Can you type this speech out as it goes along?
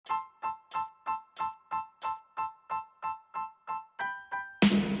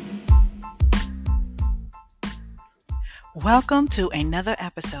Welcome to another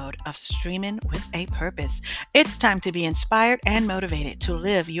episode of Streaming with a Purpose. It's time to be inspired and motivated to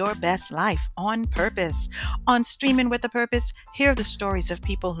live your best life on purpose. On Streaming with a Purpose, hear the stories of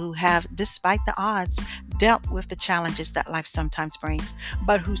people who have, despite the odds, dealt with the challenges that life sometimes brings,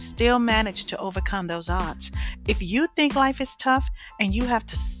 but who still manage to overcome those odds. If you think life is tough and you have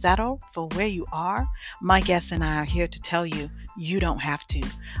to settle for where you are, my guests and I are here to tell you you don't have to.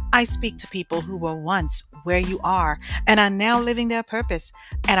 I speak to people who were once where you are and are now living their purpose,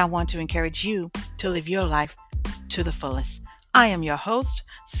 and I want to encourage you to live your life to the fullest. I am your host,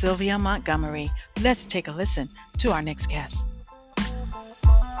 Sylvia Montgomery. Let's take a listen to our next guest.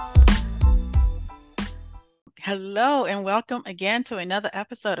 Hello, and welcome again to another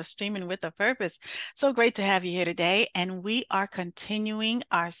episode of Streaming with a Purpose. So great to have you here today, and we are continuing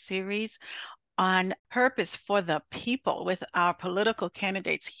our series on purpose for the people with our political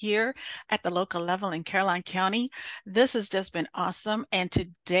candidates here at the local level in Caroline County. This has just been awesome. And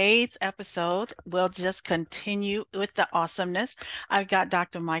today's episode will just continue with the awesomeness. I've got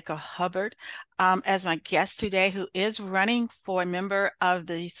Dr. Michael Hubbard as my guest today, who is running for a member of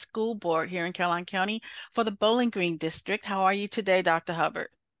the school board here in Caroline County for the Bowling Green District. How are you today, Dr. Hubbard?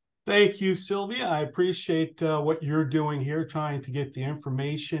 Thank you, Sylvia. I appreciate what you're doing here, trying to get the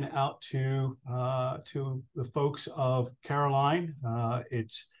information out to the folks of Caroline.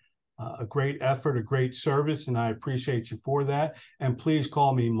 It's a great effort, a great service, and I appreciate you for that. And please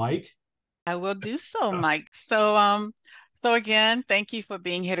call me Mike. I will do so, Mike. So again, thank you for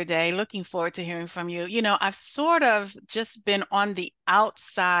being here today. Looking forward to hearing from you. You know, I've sort of just been on the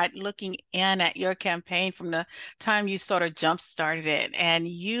outside looking in at your campaign from the time you sort of jump started it, and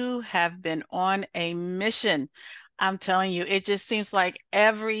you have been on a mission. I'm telling you, it just seems like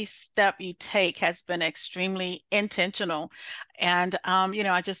every step you take has been extremely intentional. And,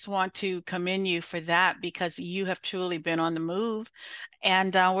 I just want to commend you for that because you have truly been on the move.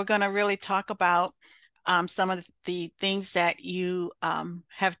 And we're going to really talk about some of the things that you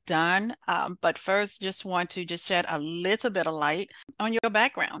have done. But first, just want to just shed a little bit of light on your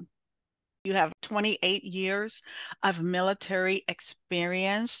background. You have 28 years of military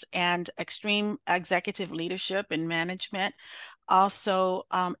experience and extreme executive leadership and management, also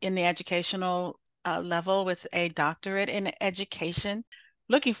in the educational level with a doctorate in education.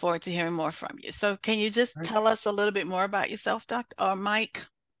 Looking forward to hearing more from you. So can you just tell us a little bit more about yourself, Dr. or Mike?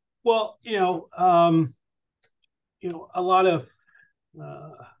 Well, a lot of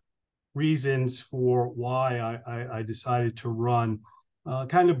reasons for why I decided to run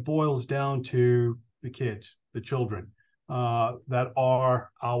kind of boils down to the kids, the children that are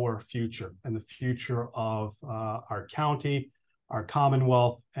our future and the future of our county, our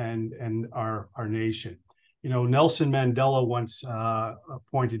Commonwealth, and our nation. You know, Nelson Mandela once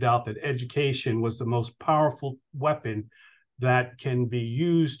pointed out that education was the most powerful weapon that can be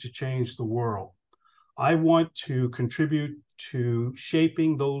used to change the world. I want to contribute to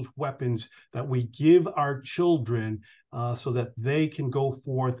shaping those weapons that we give our children so that they can go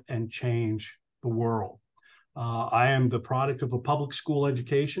forth and change the world. I am the product of a public school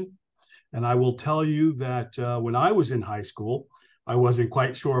education, and I will tell you that when I was in high school, I wasn't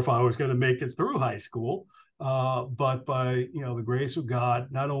quite sure if I was going to make it through high school. But by the grace of God,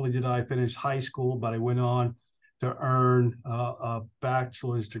 not only did I finish high school, but I went on to earn a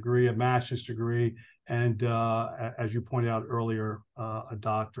bachelor's degree, a master's degree, and as you pointed out earlier, a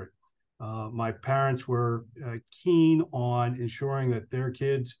doctorate. My parents were keen on ensuring that their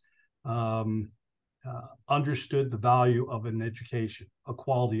kids understood the value of an education, a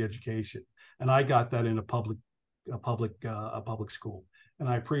quality education, and I got that in a public school, and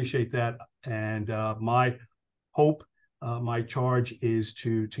I appreciate that. And my hope, my charge is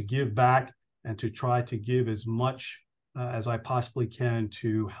to give back and to try to give as much as I possibly can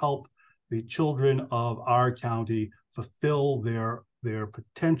to help the children of our county fulfill their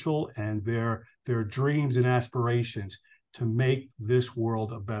potential and their dreams and aspirations to make this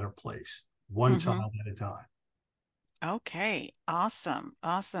world a better place, one child at a time. Okay, awesome,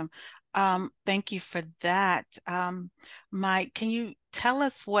 awesome. Thank you for that. Mike, can you tell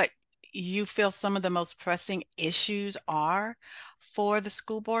us what you feel some of the most pressing issues are for the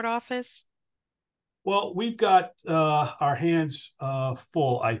school board office? Well, we've got our hands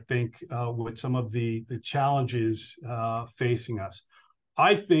full, I think, with some of the challenges facing us.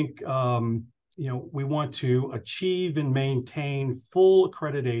 I think we want to achieve and maintain full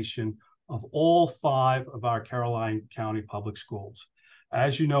accreditation of all 5 of our Caroline County public schools.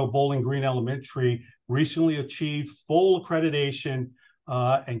 As you know, Bowling Green Elementary recently achieved full accreditation,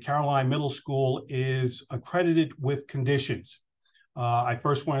 and Caroline Middle School is accredited with conditions. I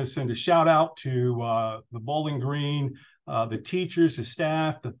first want to send a shout out to the Bowling Green the teachers, the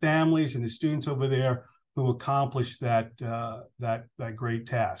staff, the families, and the students over there who accomplished that great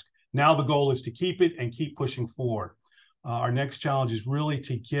task. Now the goal is to keep it and keep pushing forward. Our next challenge is really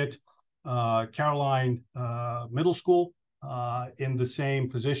to get Caroline Middle School in the same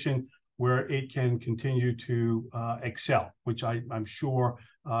position where it can continue to excel, which I'm sure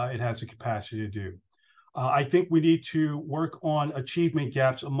it has the capacity to do. I think we need to work on achievement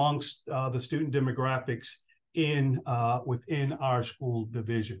gaps amongst the student demographics within our school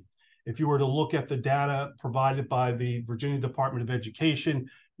division. If you were to look at the data provided by the Virginia Department of Education,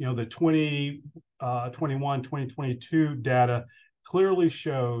 the 2021, 2022 data clearly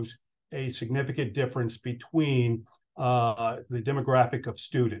shows a significant difference between the demographic of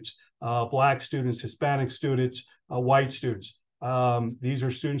students, Black students, Hispanic students, white students. These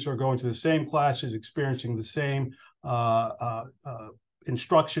are students who are going to the same classes, experiencing the same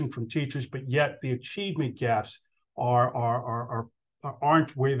instruction from teachers, but yet the achievement gaps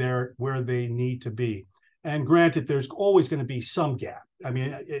aren't where they need to be. And granted, there's always going to be some gap. I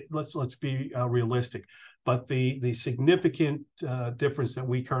mean, let's be realistic, but the significant difference that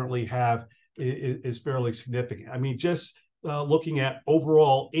we currently have is fairly significant. I mean, just looking at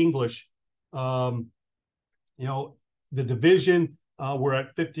overall English, the division, we're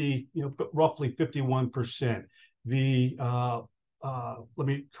at 50, roughly 51%. Let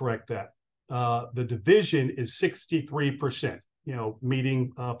me correct that. The division is 63%,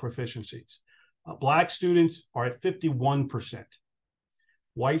 meeting proficiencies. Black students are at 51%.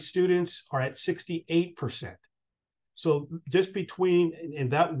 White students are at 68%. So just in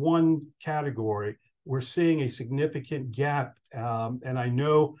that one category, we're seeing a significant gap. And I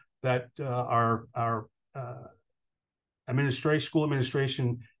know that our school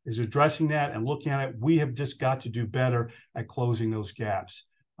administration is addressing that and looking at it. We have just got to do better at closing those gaps.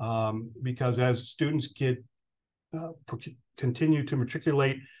 Because as students continue to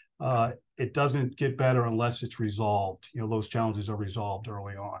matriculate, it doesn't get better unless it's resolved. Those challenges are resolved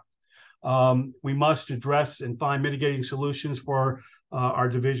early on. We must address and find mitigating solutions for our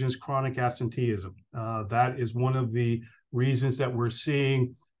division's chronic absenteeism. That is one of the reasons that we're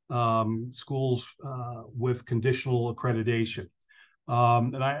seeing schools with conditional accreditation.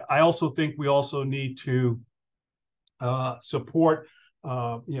 And I also think we also need to support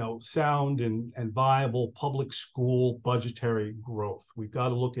sound and viable public school budgetary growth. We've got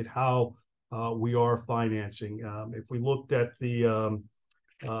to look at how we are financing. If we looked at the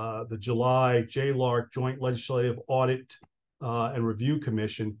July JLARC, Joint Legislative Audit and Review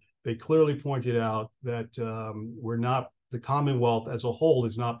Commission, they clearly pointed out that the Commonwealth as a whole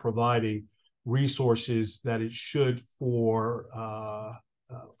is not providing resources that it should for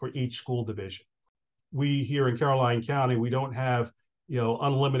each school division. We here in Caroline County, we don't have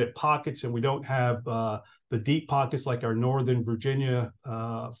unlimited pockets, and we don't have the deep pockets like our Northern Virginia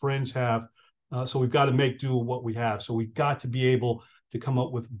friends have. So we've got to make do with what we have. So we've got to be able to come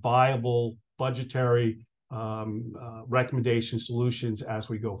up with viable budgetary recommendation solutions as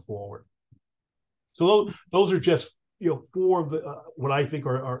we go forward. So those are just four of the what I think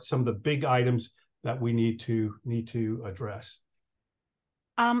are some of the big items that we need to address.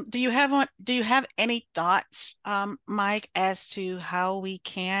 Do you have any thoughts, Mike, as to how we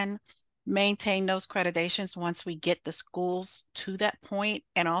can maintain those accreditations once we get the schools to that point,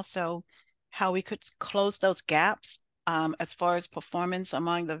 and also how we could close those gaps as far as performance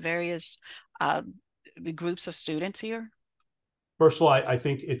among the various the groups of students here? First of all, I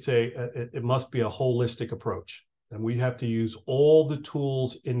think it must be a holistic approach, and we have to use all the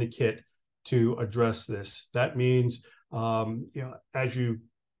tools in the kit to address this. That means, as you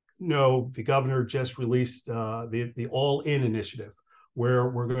know, the governor just released the All-In initiative,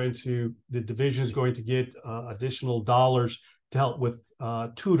 where the division is going to get additional dollars to help with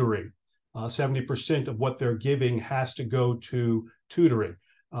tutoring. 70% of what they're giving has to go to tutoring.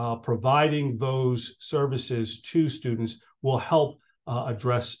 Providing those services to students will help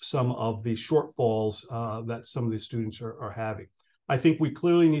address some of the shortfalls that some of the students are having. I think we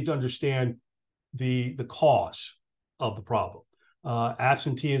clearly need to understand the cause of the problem.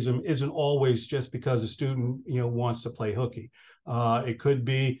 Absenteeism isn't always just because a student wants to play hooky. It could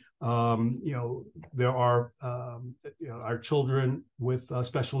be there are our children with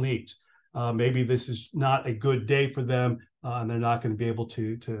special needs. Maybe this is not a good day for them, and they're not going to be able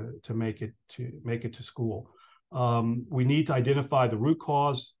to make it to school. We need to identify the root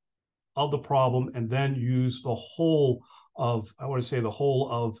cause of the problem, and then use the whole of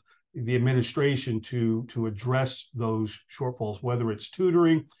the administration to address those shortfalls, whether it's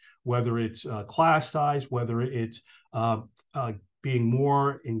tutoring, whether it's class size, whether it's being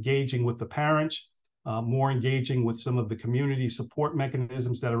more engaging with the parents. more engaging with some of the community support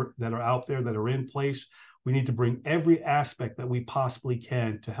mechanisms that are out there, that are in place. We need to bring every aspect that we possibly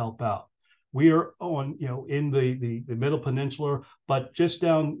can to help out. We are on, in the Middle Peninsula, but just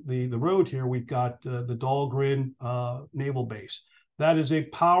down the road here, we've got the Dahlgren Naval Base. That is a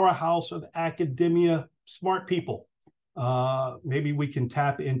powerhouse of academia, smart people. Maybe we can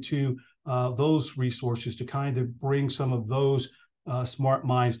tap into those resources to kind of bring some of those smart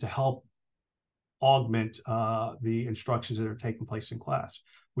minds to help augment the instructions that are taking place in class.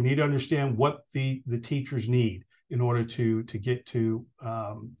 We need to understand what the teachers need in order to get to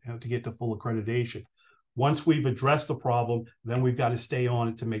full accreditation. Once we've addressed the problem, then we've got to stay on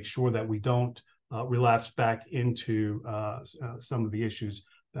it to make sure that we don't relapse back into some of the issues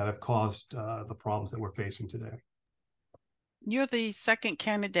that have caused the problems that we're facing today. You're the second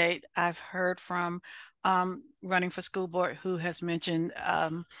candidate I've heard from running for school board who has mentioned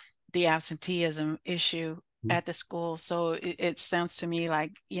the absenteeism issue at the school. So it sounds to me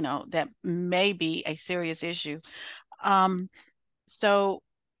like, that may be a serious issue. So,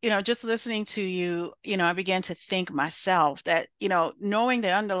 just listening to you, I began to think myself that, knowing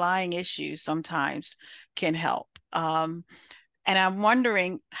the underlying issues sometimes can help. And I'm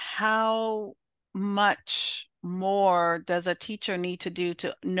wondering how much more does a teacher need to do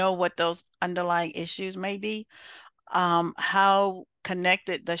to know what those underlying issues may be? How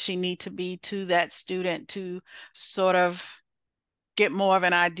connected does she need to be to that student to sort of get more of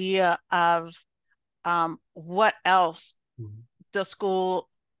an idea of what else the school,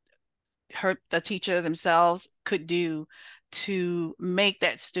 the teacher themselves could do to make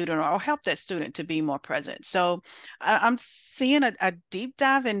that student or help that student to be more present. So I'm seeing a deep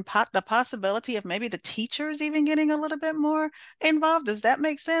dive in the possibility of maybe the teachers even getting a little bit more involved. Does that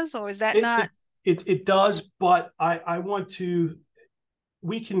make sense, or is that not? It does, but I want to,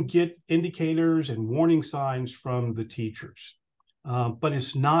 we can get indicators and warning signs from the teachers, but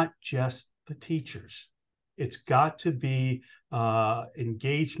it's not just the teachers. It's got to be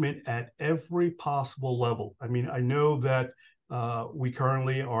engagement at every possible level. I mean, I know that we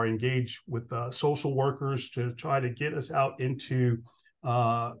currently are engaged with social workers to try to get us out into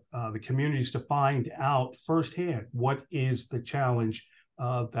the communities to find out firsthand what is the challenge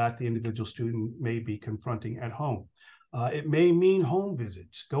that the individual student may be confronting at home. It may mean home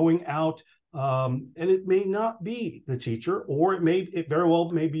visits, going out, and it may not be the teacher, or it very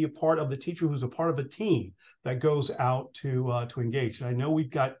well may be a part of the teacher who's a part of a team that goes out to engage. And I know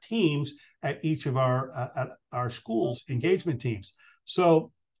we've got teams at each of our schools, engagement teams.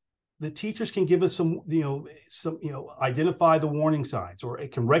 So the teachers can give us some, identify the warning signs, or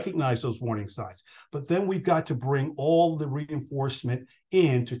it can recognize those warning signs. But then we've got to bring all the reinforcement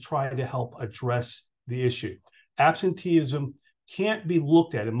in to try to help address the issue. Absenteeism can't be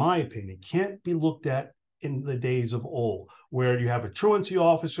looked at, in my opinion, can't be looked at in the days of old, where you have a truancy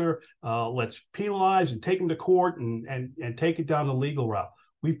officer, let's penalize and take them to court and take it down the legal route.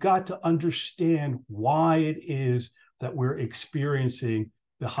 We've got to understand why it is that we're experiencing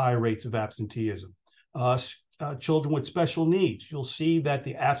the high rates of absenteeism. Children with special needs, you'll see that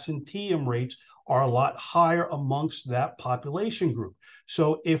the absenteeism rates are a lot higher amongst that population group.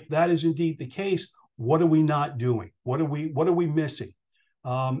 So if that is indeed the case, what are we not doing? What are we missing?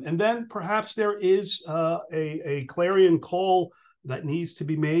 And then perhaps there is a clarion call that needs to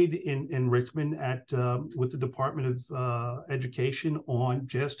be made in Richmond with the Department of Education on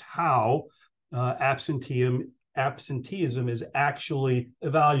just how absenteeism is actually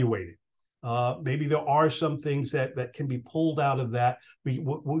evaluated. Maybe there are some things that can be pulled out of that.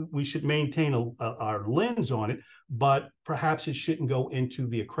 We should maintain our lens on it, but perhaps it shouldn't go into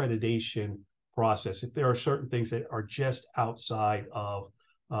the accreditation process if there are certain things that are just outside of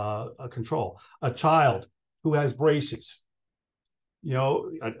control. A child who has braces,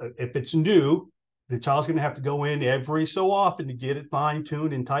 if it's new, the child's going to have to go in every so often to get it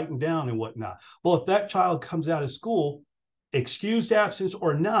fine-tuned and tightened down and whatnot. Well, if that child comes out of school, excused absence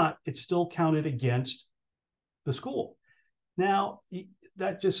or not, it's still counted against the school. Now,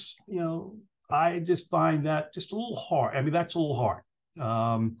 that just, I just find that just a little hard. I mean, that's a little hard.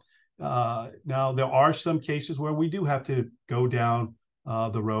 Now, there are some cases where we do have to go down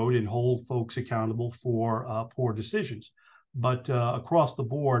the road and hold folks accountable for poor decisions. But across the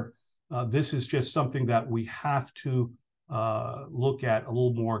board, this is just something that we have to look at a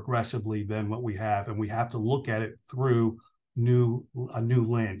little more aggressively than what we have. And we have to look at it through a new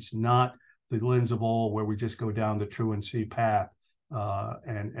lens, not the lens of all where we just go down the truancy path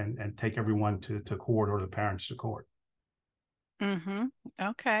and take everyone to court or the parents to court. Mm-hmm.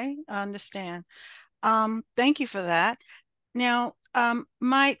 Okay, I understand. Thank you for that. Now,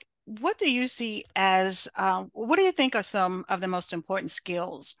 Mike, what do you see as, what do you think are some of the most important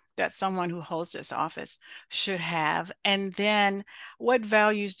skills that someone who holds this office should have? And then what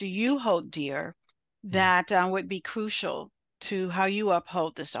values do you hold dear that would be crucial to how you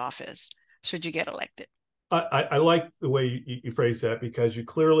uphold this office should you get elected? I like the way you phrase that, because you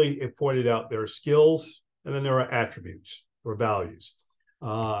clearly pointed out there are skills and then there are attributes or values.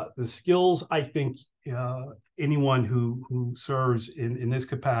 The skills, I think, anyone who serves in this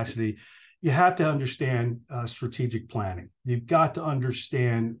capacity, you have to understand strategic planning. You've got to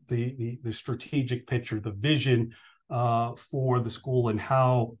understand the strategic picture, the vision for the school and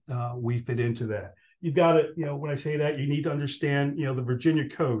how we fit into that. You've got to, when I say that, you need to understand, the Virginia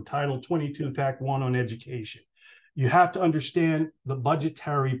Code, Title 22, Pact 1 on education. You have to understand the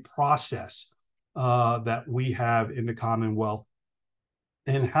budgetary process that we have in the Commonwealth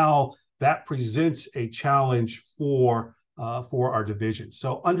and how that presents a challenge for our division.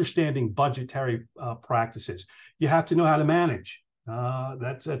 So understanding budgetary practices, you have to know how to manage.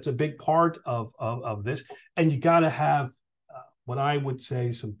 That's a big part of this, and you got to have what I would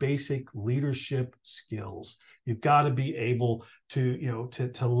say some basic leadership skills. You've got to be able to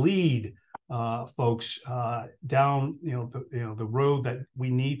to lead folks down the road that we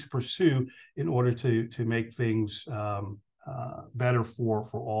need to pursue in order to make things better for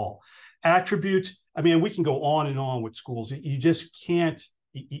all. Attributes, I mean, we can go on and on with schools. You just can't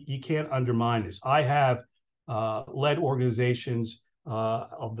undermine this. I have led organizations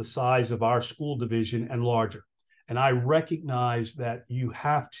of the size of our school division and larger. And I recognize that you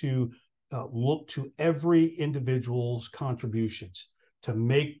have to look to every individual's contributions to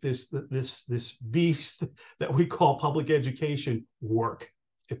make this beast that we call public education work.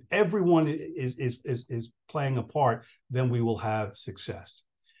 If everyone is playing a part, then we will have success.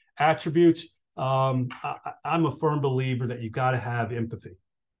 Attributes, I'm a firm believer that you've got to have empathy.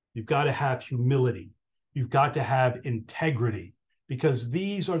 You've got to have humility. You've got to have integrity, because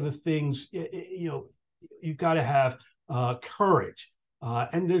these are the things, you've got to have courage,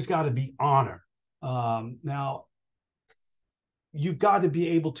 and there's got to be honor. Now, you've got to be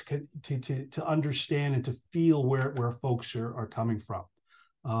able to understand and to feel where folks are coming from.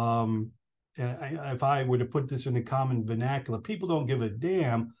 And if I were to put this in the common vernacular, people don't give a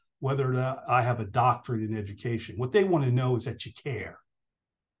damn whether or not I have a doctorate in education. What they want to know is that you care,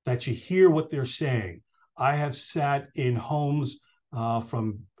 that you hear what they're saying. I have sat in homes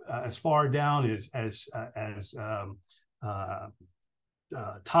from as far down as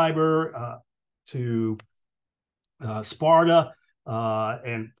Tiber to Sparta,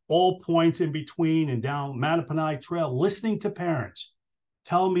 and all points in between, and down Mattaponi Trail, listening to parents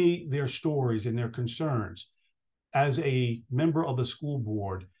tell me their stories and their concerns. As a member of the school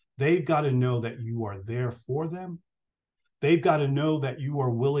board, they've got to know that you are there for them. They've got to know that you are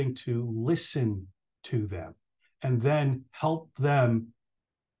willing to listen to them and then help them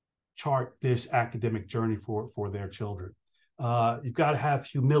chart this academic journey for their children. You've got to have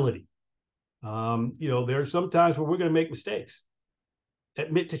humility. There are some times where we're going to make mistakes.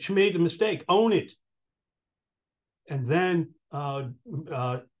 Admit that you made a mistake, own it, and then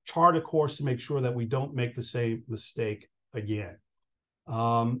chart a course to make sure that we don't make the same mistake again.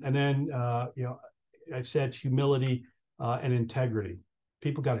 And then, I've said humility and integrity.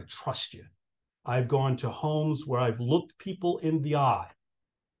 People got to trust you. I've gone to homes where I've looked people in the eye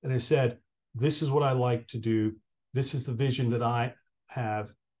and I said, this is what I like to do. This is the vision that I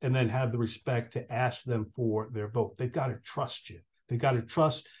have, and then have the respect to ask them for their vote. They've got to trust you. They've got to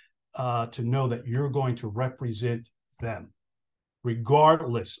trust to know that you're going to represent them.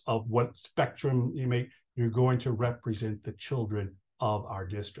 Regardless of what spectrum you make, you're going to represent the children of our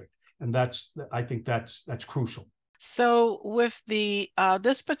district. And I think that's crucial. So with the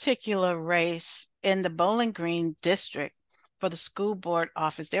this particular race in the Bowling Green district for the school board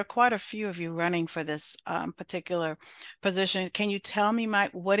office, there are quite a few of you running for this particular position. Can you tell me,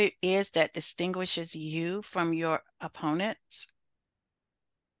 Mike, what it is that distinguishes you from your opponents?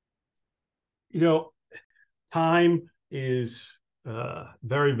 Time is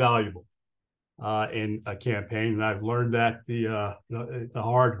very valuable in a campaign, and I've learned that the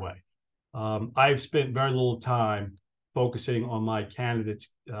hard way. I've spent very little time focusing on my candidates'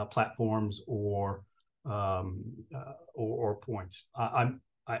 platforms or points.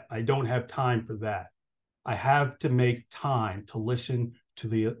 I don't have time for that. I have to make time to listen to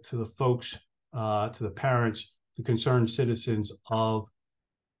the folks, to the parents, the concerned citizens of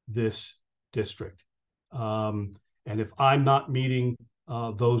this district. And if I'm not meeting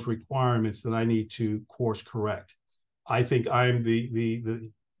those requirements, then I need to course correct. I think I'm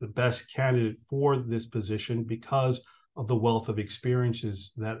the best candidate for this position because of the wealth of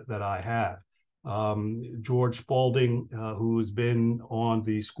experiences that I have. George Spalding, who has been on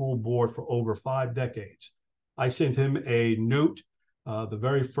the school board for over 5 decades, I sent him a note the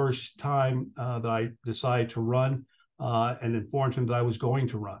very first time that I decided to run, and informed him that I was going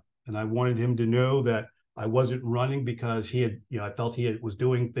to run. And I wanted him to know that I wasn't running because he had, I felt was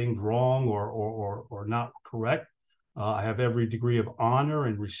doing things wrong or not correct. I have every degree of honor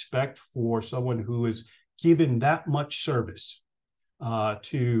and respect for someone who has given that much service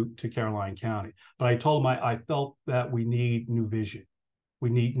to Caroline County. But I told him I felt that we need new vision, we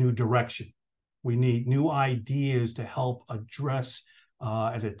need new direction, we need new ideas to help address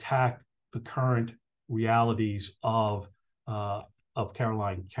and attack the current realities of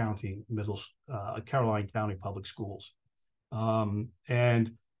Caroline County Caroline County Public Schools.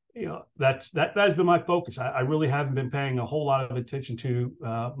 And that has been my focus. I really haven't been paying a whole lot of attention to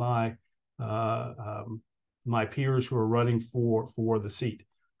my peers who are running for the seat.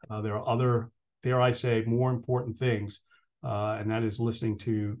 There are other, dare I say, more important things, and that is listening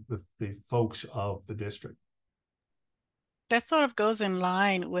to the folks of the district. That sort of goes in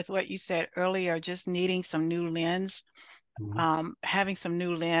line with what you said earlier, just needing some new lens, having some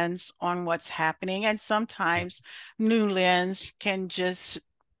new lens on what's happening. And sometimes new lens can just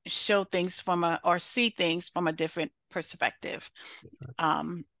show things or see things from a different perspective,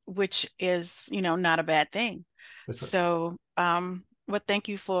 which is, not a bad thing. That's right. So, well, thank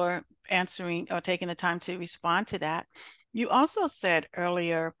you for answering or taking the time to respond to that. You also said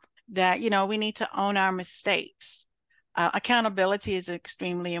earlier that, we need to own our mistakes. Accountability is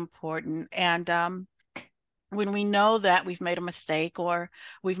extremely important. And when we know that we've made a mistake or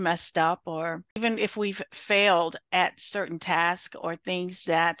we've messed up, or even if we've failed at certain tasks or things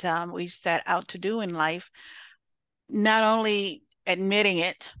that we've set out to do in life, not only admitting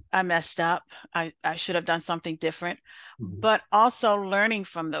it, I messed up, I should have done something different, but also learning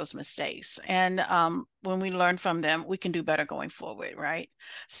from those mistakes. And when we learn from them, we can do better going forward, right?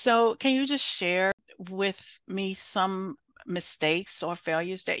 So can you just share with me some mistakes or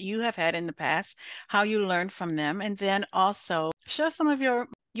failures that you have had in the past, how you learned from them, and then also share some of your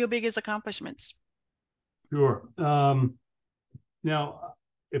biggest accomplishments? Sure. Now,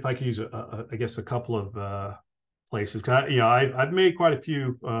 if I could use, I guess, a couple of places, I've made quite a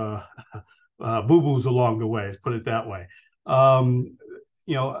few boo-boos along the way, let's put it that way.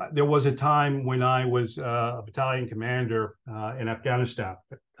 There was a time when I was a battalion commander in Afghanistan,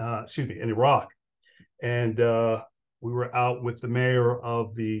 in Iraq. And we were out with the mayor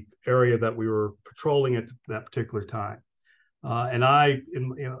of the area that we were patrolling at that particular time. And I,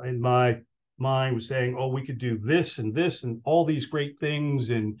 in my mind, was saying, oh, we could do this and all these great things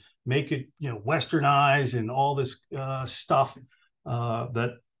and make it, westernized and all this stuff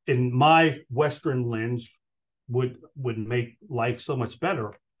that in my Western lens would make life so much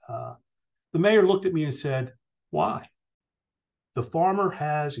better. The mayor looked at me and said, why? The farmer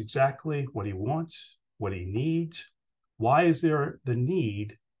has exactly what he wants, what he needs. Why is there the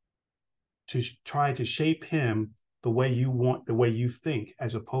need to try to shape him the way you want, the way you think,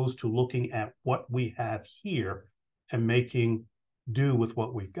 as opposed to looking at what we have here and making do with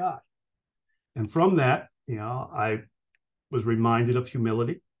what we've got? And from that, I was reminded of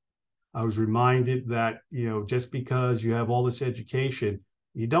humility. I was reminded that, just because you have all this education,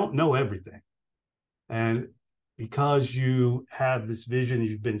 you don't know everything. And because you have this vision,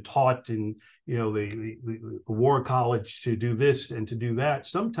 you've been taught in, the war college to do this and to do that.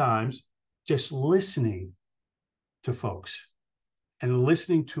 Sometimes just listening to folks and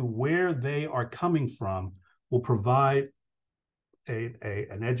listening to where they are coming from will provide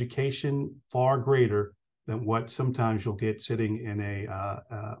an education far greater than what sometimes you'll get sitting in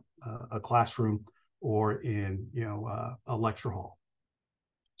a classroom or in a lecture hall.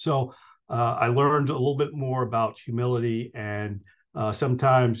 So I learned a little bit more about humility, and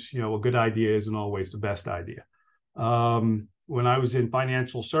sometimes a good idea isn't always the best idea. When I was in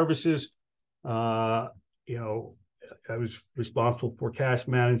financial services, I was responsible for cash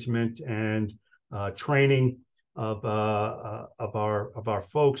management and training of our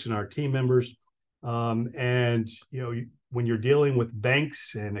folks and our team members. And when you're dealing with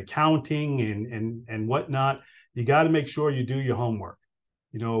banks and accounting and whatnot, you got to make sure you do your homework.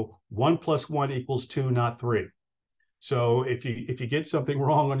 1 + 1 = 2, not 3. So if you get something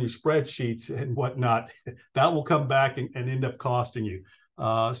wrong on your spreadsheets and whatnot, that will come back and end up costing you.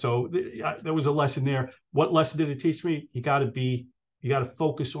 So there was a lesson there. What lesson did it teach me? You got to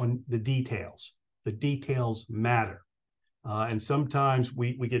focus on the details. The details matter. And sometimes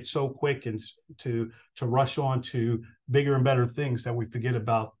we get so quick and to rush on to bigger and better things that we forget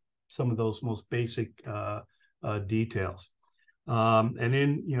about some of those most basic details. And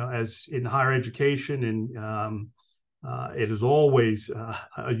in, as in higher education, and it is always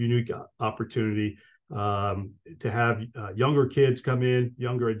a unique opportunity to have younger kids come in,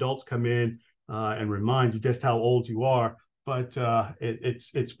 younger adults come in, and remind you just how old you are. But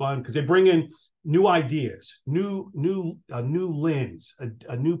it's fun because they bring in new ideas, new lens,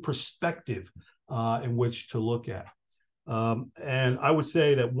 a new perspective in which to look at. And I would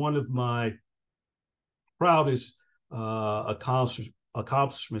say that one of my proudest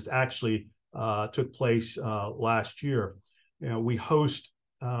accomplishments actually took place last year. We host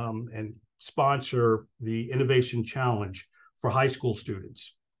and sponsor the Innovation Challenge for high school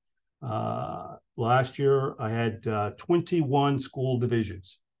students. Last year, I had 21 school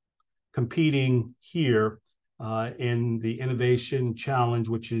divisions competing here in the Innovation Challenge,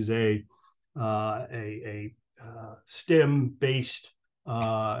 which is a STEM-based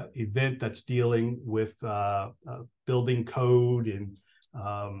event that's dealing with building code and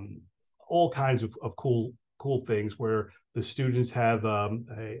all kinds of cool things, where the students have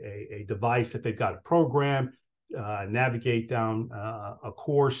a device that they've got to program, navigate down a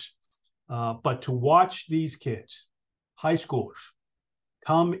course. But to watch these kids, high schoolers,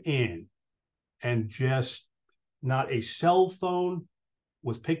 come in and just not a cell phone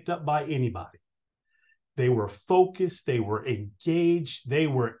was picked up by anybody. They were focused, they were engaged, they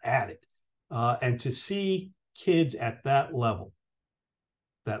were at it. And to see kids at that level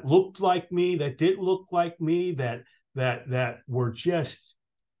that looked like me, that didn't look like me, that were just,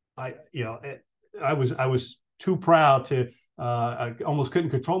 I was too proud to, I almost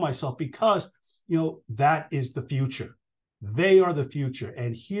couldn't control myself, because, that is the future. They are the future.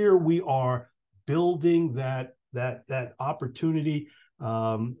 And here we are building that opportunity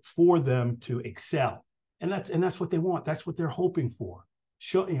for them to excel. And that's what they want. That's what they're hoping for.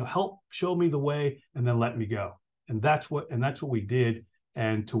 Help show me the way, and then let me go. And that's what we did.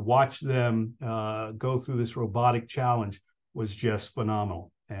 And to watch them go through this robotic challenge was just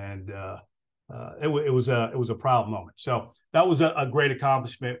phenomenal. And it was a proud moment. So that was a great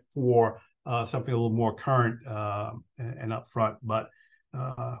accomplishment for something a little more current and upfront. But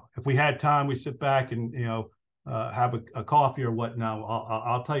if we had time, we sit back and have a coffee or whatnot.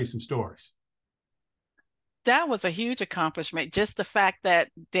 I'll tell you some stories. That was a huge accomplishment. Just the fact that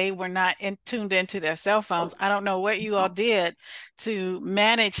they were not tuned into their cell phones. I don't know what you all did to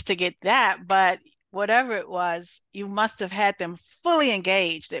manage to get that, but whatever it was, you must have had them fully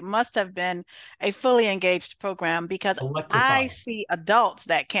engaged. It must have been a fully engaged program, because I see adults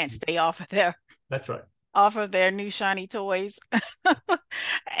that can't stay off of their That's right. off of their new shiny toys.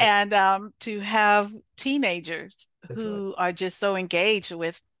 And to have teenagers who are just so engaged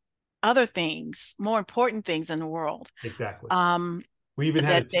with other things, more important things in the world. Exactly. We even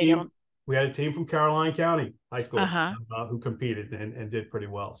had a team. We had a team from Caroline County High School who competed and did pretty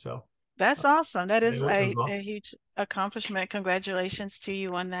well. So that's awesome. That is awesome. a huge accomplishment. Congratulations to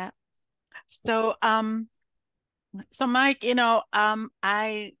you on that. So, so Mike, the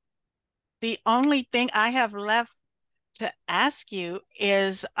only thing I have left to ask you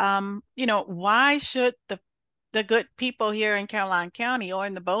is, why should the good people here in Caroline County or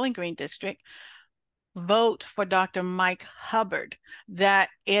in the Bowling Green District vote for Dr. Mike Hubbard? That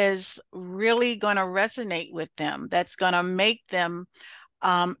is really going to resonate with them. That's going to make them,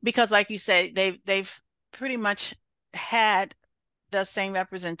 because like you say, they've pretty much had the same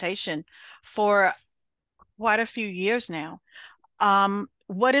representation for quite a few years now.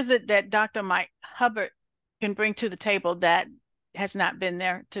 What is it that Dr. Mike Hubbard can bring to the table that has not been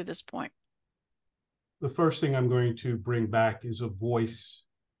there to this point? The first thing I'm going to bring back is a voice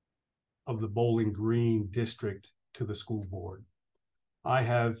of the Bowling Green District to the school board. I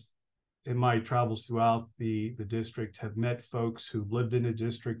have, in my travels throughout the district, have met folks who lived in the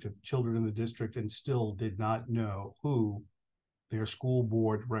district, have children in the district, and still did not know who their school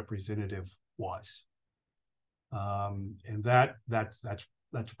board representative was. And that's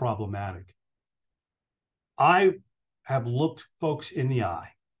problematic. I have looked folks in the eye,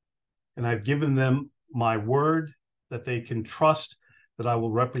 and I've given them my word that they can trust that I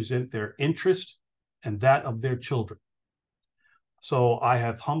will represent their interest and that of their children. So I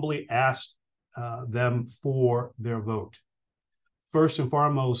have humbly asked them for their vote. First and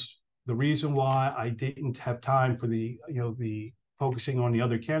foremost, the reason why I didn't have time for the focusing on the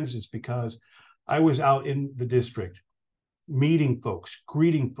other candidates is because I was out in the district, meeting folks,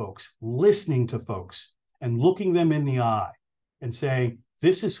 greeting folks, listening to folks, and looking them in the eye and saying,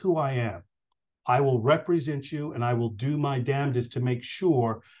 this is who I am. I will represent you, and I will do my damnedest to make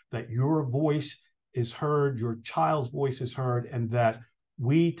sure that your voice is heard, your child's voice is heard, and that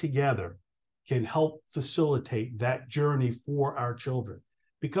we together can help facilitate that journey for our children.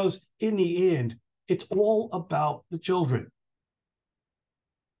 Because in the end, it's all about the children.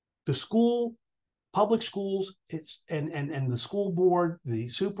 The school, public schools, and the school board, the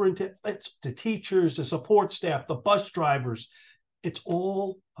superintendent, it's the teachers, the support staff, the bus drivers. It's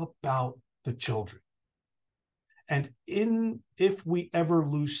all about the children. And if we ever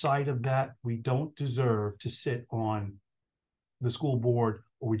lose sight of that, we don't deserve to sit on the school board,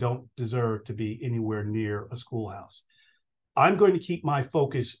 or we don't deserve to be anywhere near a schoolhouse. I'm going to keep my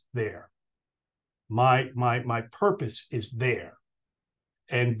focus there. My purpose is there.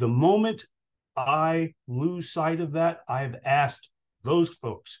 And the moment I lose sight of that, I have asked those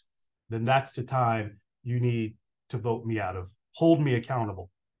folks, then that's the time you need to vote me out of, hold me accountable.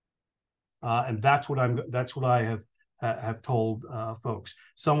 And that's what I have told folks.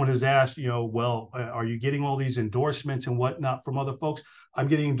 Someone has asked, well, are you getting all these endorsements and whatnot from other folks? I'm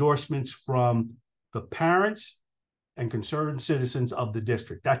getting endorsements from the parents and concerned citizens of the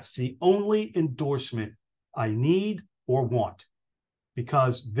district. That's the only endorsement I need or want,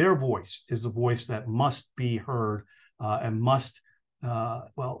 because their voice is the voice that must be heard and must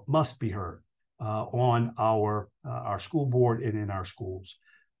be heard on our school board and in our schools.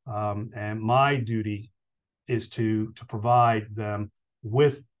 And my duty is to provide them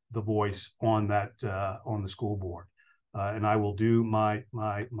with the voice on the school board, and I will do my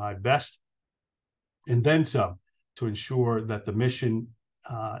best and then some to ensure that the mission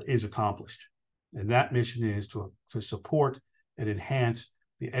is accomplished. And that mission is to support and enhance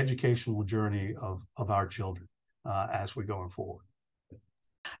the educational journey of our children as we're going forward.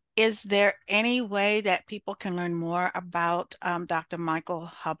 Is there any way that people can learn more about Dr. Michael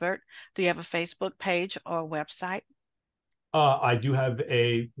Hubbard? Do you have a Facebook page or a website? I do have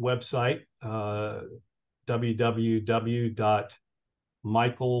a website,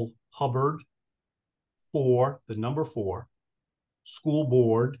 www.michaelhubbard4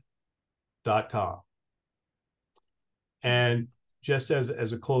 schoolboard.com. And just as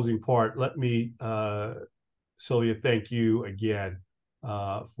a closing part, let me, Sylvia, thank you again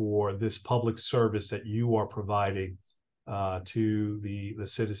for this public service that you are providing to the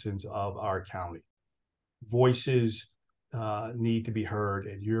citizens of our county. Voices need to be heard,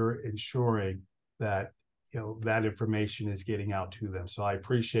 and you're ensuring that that information is getting out to them. So I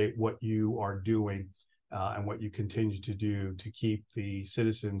appreciate what you are doing and what you continue to do to keep the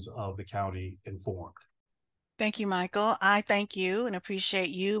citizens of the county informed. Thank you, Michael. I thank you and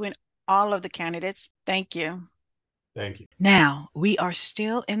appreciate you and all of the candidates. Thank you. Thank you. Now, we are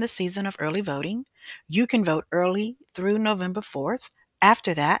still in the season of early voting. You can vote early through November 4th.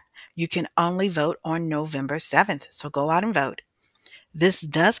 After that, you can only vote on November 7th. So go out and vote. This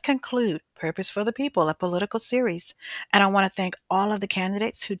does conclude Purpose for the People, a political series. And I want to thank all of the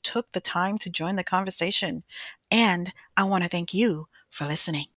candidates who took the time to join the conversation. And I want to thank you for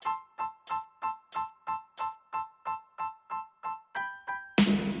listening.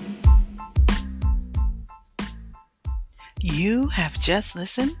 You have just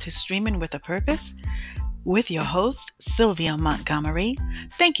listened to Streaming with a Purpose with your host, Sylvia Montgomery.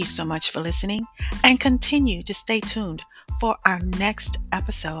 Thank you so much for listening, and continue to stay tuned for our next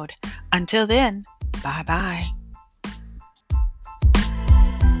episode. Until then, bye-bye.